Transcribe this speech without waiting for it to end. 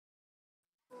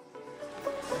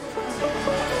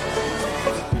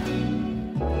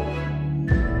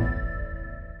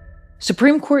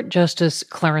Supreme Court Justice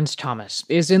Clarence Thomas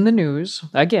is in the news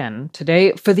again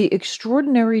today for the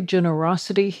extraordinary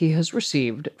generosity he has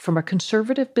received from a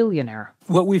conservative billionaire.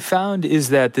 What we found is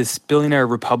that this billionaire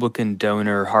Republican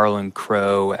donor, Harlan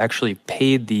Crow, actually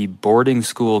paid the boarding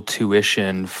school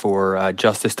tuition for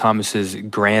Justice Thomas's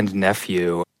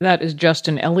grandnephew. That is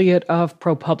Justin Elliott of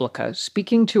ProPublica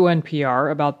speaking to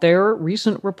NPR about their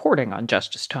recent reporting on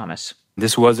Justice Thomas.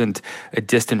 This wasn't a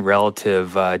distant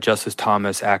relative. Justice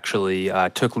Thomas actually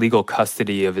took legal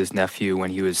custody of his nephew when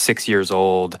he was 6 years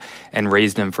old and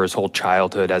raised him for his whole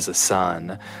childhood as a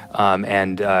son.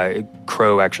 And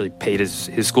Crow actually paid his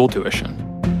school tuition.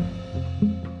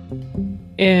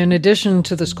 In addition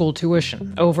to the school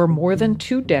tuition, over more than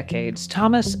 2 decades,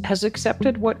 Thomas has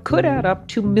accepted what could add up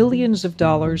to millions of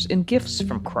dollars in gifts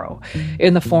from Crow,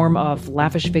 in the form of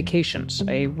lavish vacations,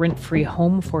 a rent-free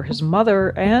home for his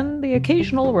mother, and the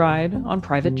occasional ride on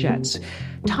private jets.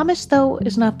 Thomas, though,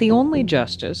 is not the only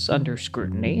justice under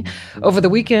scrutiny. Over the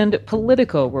weekend,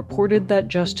 Politico reported that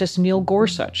Justice Neil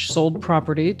Gorsuch sold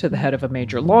property to the head of a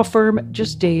major law firm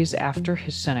just days after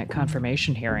his Senate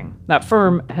confirmation hearing. That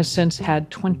firm has since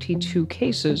had 22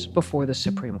 cases before the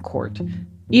Supreme Court.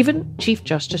 Even Chief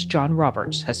Justice John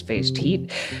Roberts has faced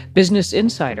heat. Business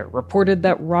Insider reported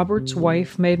that Roberts'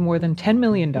 wife made more than $10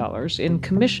 million in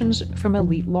commissions from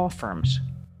elite law firms.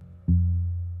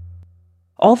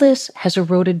 All this has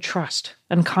eroded trust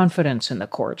and confidence in the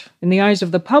court, in the eyes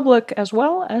of the public as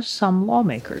well as some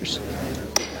lawmakers.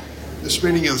 This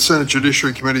meeting of the Senate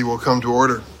Judiciary Committee will come to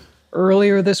order.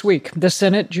 Earlier this week, the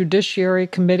Senate Judiciary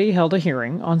Committee held a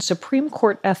hearing on Supreme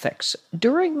Court ethics.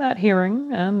 During that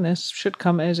hearing, and this should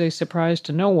come as a surprise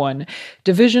to no one,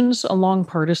 divisions along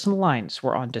partisan lines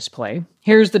were on display.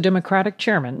 Here's the Democratic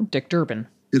chairman, Dick Durbin.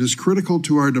 It is critical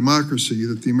to our democracy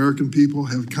that the American people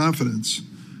have confidence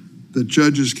that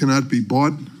judges cannot be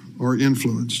bought or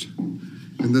influenced,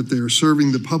 and that they are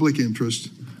serving the public interest,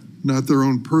 not their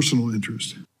own personal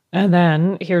interest. And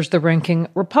then here's the ranking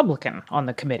Republican on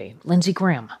the committee, Lindsey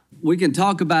Graham. We can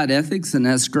talk about ethics, and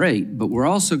that's great, but we're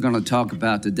also going to talk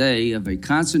about today of a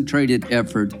concentrated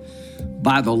effort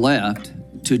by the left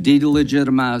to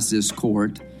delegitimize this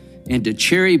court and to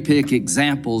cherry-pick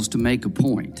examples to make a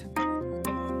point.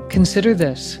 Consider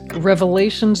this.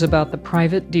 Revelations about the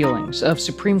private dealings of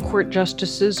Supreme Court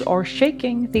justices are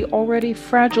shaking the already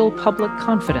fragile public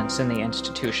confidence in the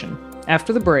institution.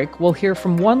 After the break, we'll hear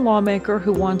from one lawmaker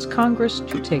who wants Congress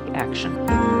to take action.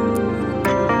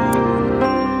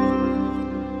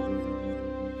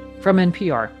 From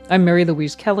NPR, I'm Mary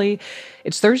Louise Kelly.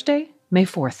 It's Thursday, May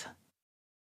 4th.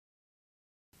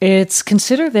 It's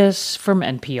Consider This from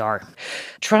NPR.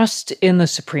 Trust in the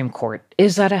Supreme Court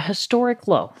is at a historic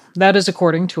low. That is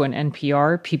according to an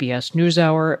NPR PBS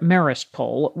NewsHour Marist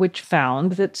poll, which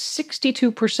found that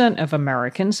 62% of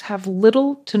Americans have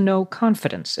little to no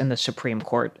confidence in the Supreme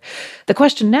Court. The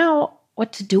question now,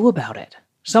 what to do about it?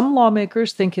 Some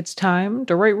lawmakers think it's time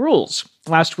to write rules.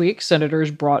 Last week,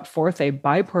 senators brought forth a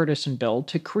bipartisan bill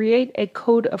to create a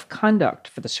code of conduct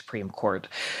for the Supreme Court.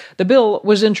 The bill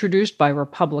was introduced by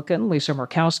Republican Lisa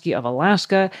Murkowski of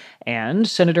Alaska and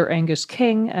Senator Angus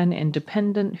King, an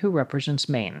independent who represents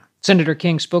Maine. Senator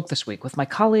King spoke this week with my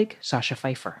colleague, Sasha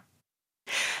Pfeiffer.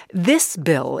 This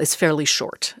bill is fairly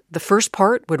short. The first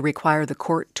part would require the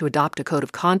court to adopt a code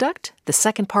of conduct. The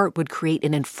second part would create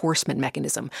an enforcement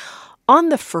mechanism. On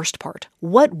the first part,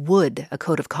 what would a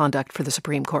code of conduct for the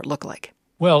Supreme Court look like?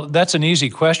 Well, that's an easy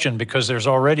question because there's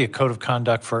already a code of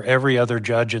conduct for every other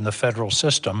judge in the federal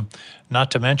system, not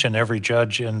to mention every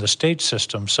judge in the state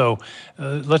system. So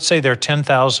let's say there are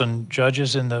 10,000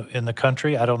 judges in the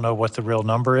country. I don't know what the real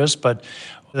number is, but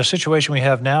the situation we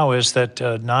have now is that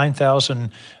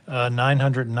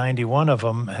 9,991 of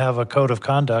them have a code of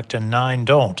conduct and 9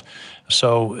 don't.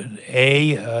 So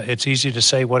A, it's easy to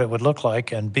say what it would look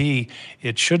like, and B,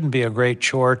 it shouldn't be a great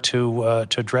chore to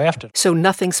draft it. So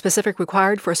nothing specific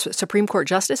required for a Supreme Court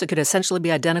justice? It could essentially be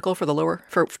identical for the lower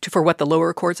for what the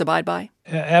lower courts abide by?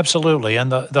 Absolutely.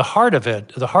 And the heart of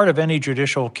it, the heart of any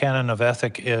judicial canon of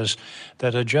ethic is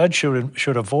that a judge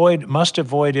must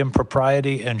avoid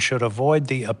impropriety and should avoid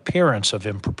the appearance of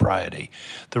impropriety.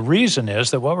 The reason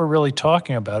is that what we're really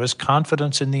talking about is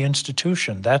confidence in the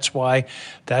institution. That's why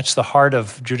that's the heart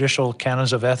of judicial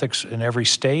canons of ethics in every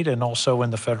state and also in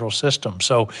the federal system.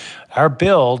 So our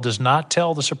bill does not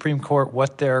tell the Supreme Court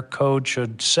what their code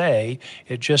should say.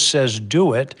 It just says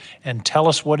do it and tell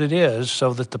us what it is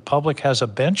so that the public has a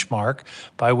benchmark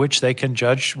by which they can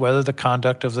judge whether the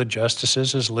conduct of the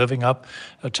justices is living up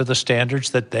to the standards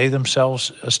that they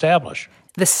themselves establish.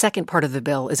 The second part of the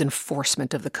bill is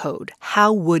enforcement of the code.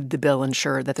 How would the bill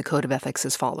ensure that the code of ethics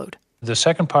is followed? The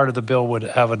second part of the bill would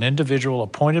have an individual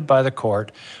appointed by the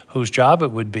court whose job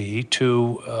it would be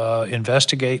to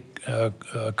investigate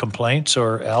complaints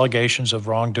or allegations of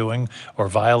wrongdoing or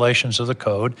violations of the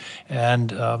code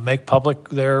and make public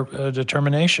their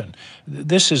determination.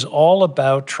 This is all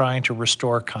about trying to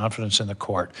restore confidence in the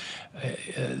court.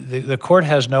 The court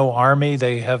has no army,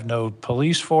 they have no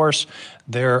police force.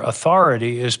 Their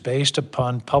authority is based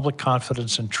upon public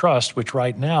confidence and trust, which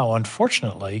right now,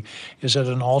 unfortunately, is at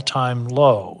an all-time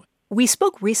low. We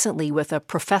spoke recently with a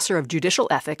professor of judicial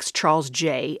ethics, Charles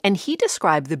Jay, and he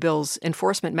described the bill's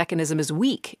enforcement mechanism as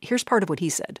weak. Here's part of what he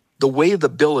said. The way the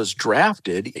bill is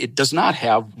drafted, it does not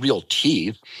have real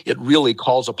teeth. It really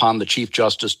calls upon the Chief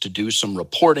Justice to do some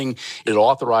reporting. It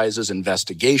authorizes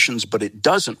investigations, but it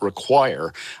doesn't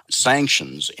require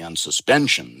sanctions and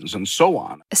suspensions and so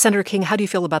on. Senator King, how do you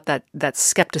feel about that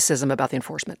skepticism about the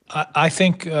enforcement? I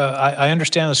think I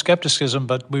understand the skepticism,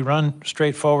 but we run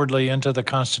straightforwardly into the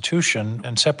Constitution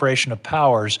and separation of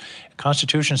powers. The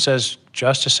Constitution says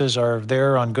justices are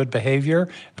there on good behavior,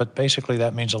 but basically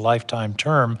that means a lifetime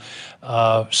term.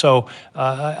 So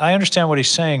I understand what he's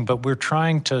saying, but we're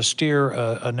trying to steer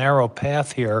a narrow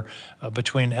path here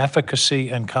between efficacy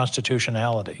and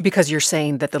constitutionality. Because you're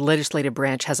saying that the legislative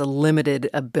branch has a limited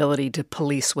ability to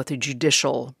police what the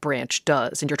judicial branch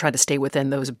does, and you're trying to stay within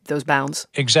those bounds?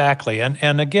 Exactly.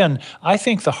 And again, I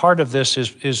think the heart of this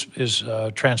is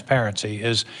transparency,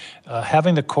 is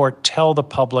having the court tell the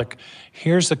public,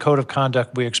 here's the code of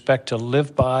conduct we expect to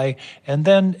live by, and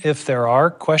then if there are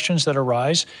questions that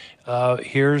arise,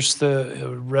 here's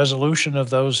the resolution of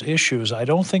those issues. I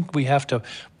don't think we have to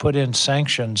put in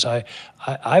sanctions.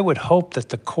 I would hope that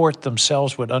the court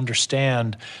themselves would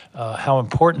understand how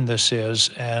important this is,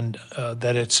 and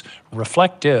that it's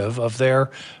reflective of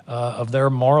their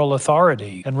moral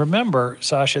authority. And remember,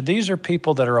 Sasha, these are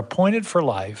people that are appointed for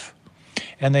life,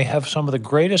 and they have some of the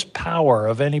greatest power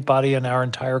of anybody in our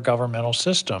entire governmental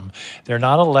system. They're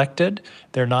not elected.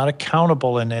 They're not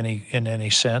accountable in any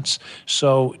sense.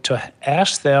 So to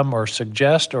ask them or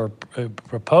suggest or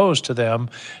propose to them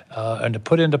and to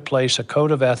put into place a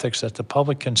code of ethics that the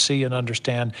public can see and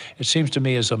understand, it seems to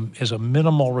me is a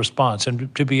minimal response.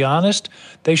 And to be honest,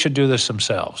 they should do this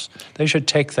themselves. They should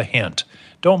take the hint.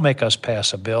 Don't make us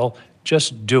pass a bill.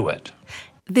 Just do it.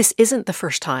 This isn't the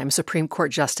first time Supreme Court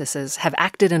justices have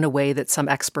acted in a way that some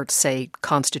experts say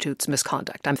constitutes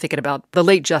misconduct. I'm thinking about the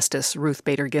late Justice Ruth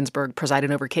Bader Ginsburg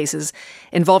presiding over cases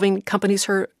involving companies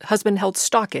her husband held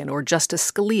stock in, or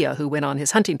Justice Scalia, who went on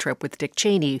his hunting trip with Dick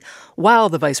Cheney while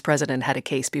the vice president had a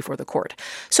case before the court.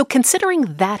 So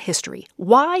considering that history,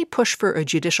 why push for a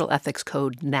judicial ethics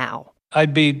code now?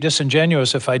 I'd be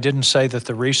disingenuous if I didn't say that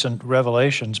the recent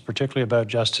revelations, particularly about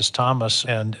Justice Thomas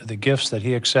and the gifts that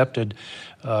he accepted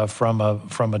from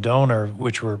a donor,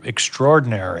 which were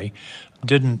extraordinary,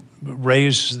 didn't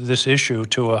raise this issue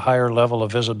to a higher level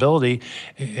of visibility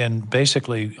and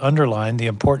basically underline the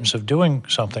importance of doing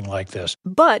something like this.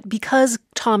 But because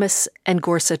Thomas and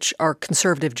Gorsuch are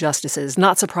conservative justices,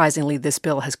 not surprisingly, this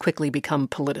bill has quickly become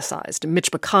politicized.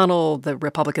 Mitch McConnell, the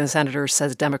Republican senator,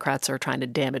 says Democrats are trying to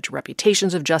damage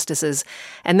reputations of justices.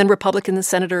 And then Republican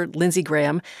Senator Lindsey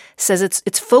Graham says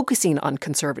it's focusing on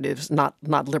conservatives, not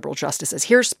liberal justices.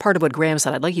 Here's part of what Graham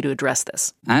said. I'd like you to address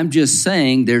this. I'm just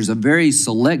saying there's a very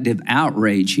selective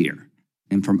outrage here.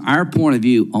 And from our point of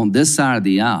view on this side of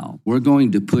the aisle, we're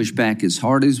going to push back as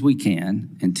hard as we can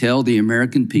and tell the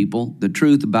American people the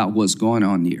truth about what's going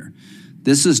on here.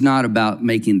 This is not about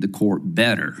making the court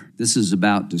better. This is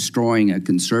about destroying a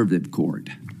conservative court.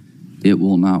 It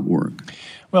will not work.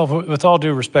 Well, with all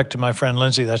due respect to my friend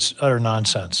Lindsey, that's utter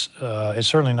nonsense. It's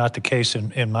certainly not the case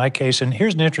in my case. And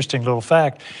here's an interesting little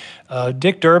fact.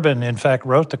 Dick Durbin, in fact,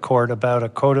 wrote the court about a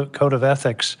code of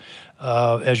ethics,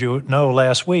 as you know,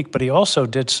 last week. But he also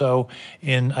did so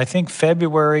in, I think,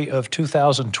 February of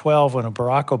 2012 when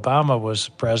Barack Obama was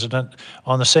president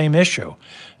on the same issue.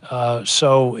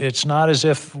 So it's not as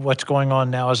if what's going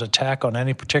on now is attack on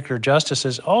any particular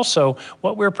justices. Also,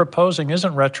 what we're proposing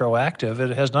isn't retroactive.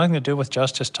 It has nothing to do with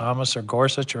Justice Thomas or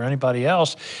Gorsuch or anybody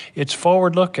else. It's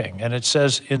forward-looking, and it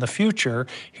says in the future,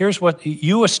 here's what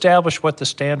you establish what the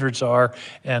standards are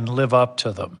and live up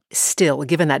to them. Still,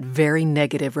 given that very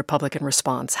negative Republican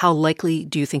response, how likely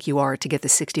do you think you are to get the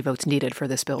 60 votes needed for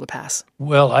this bill to pass?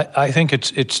 Well, I think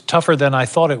it's tougher than I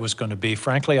thought it was going to be.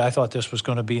 Frankly, I thought this was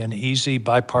going to be an easy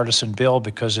bipartisan bill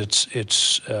because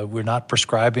we're not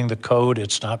prescribing the code.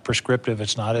 It's not prescriptive.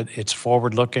 It's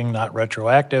forward-looking, not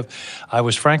retroactive. I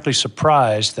was frankly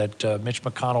surprised that Mitch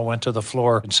McConnell went to the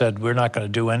floor and said we're not going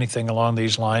to do anything along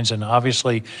these lines. And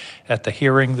obviously, at the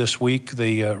hearing this week,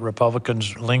 the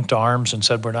Republicans linked arms and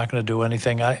said we're not going to do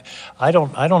anything. I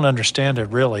don't understand understand it,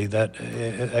 really. That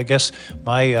I guess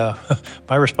my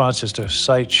my response is to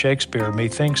cite Shakespeare.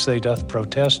 Methinks they doth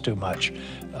protest too much.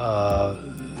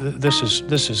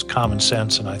 This is common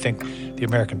sense, and I think the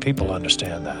American people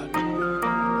understand that.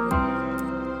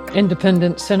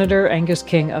 Independent Senator Angus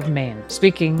King of Maine,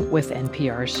 speaking with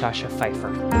NPR's Sasha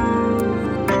Pfeiffer.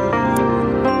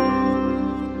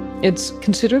 It's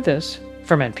Consider This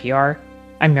from NPR.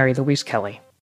 I'm Mary Louise Kelly.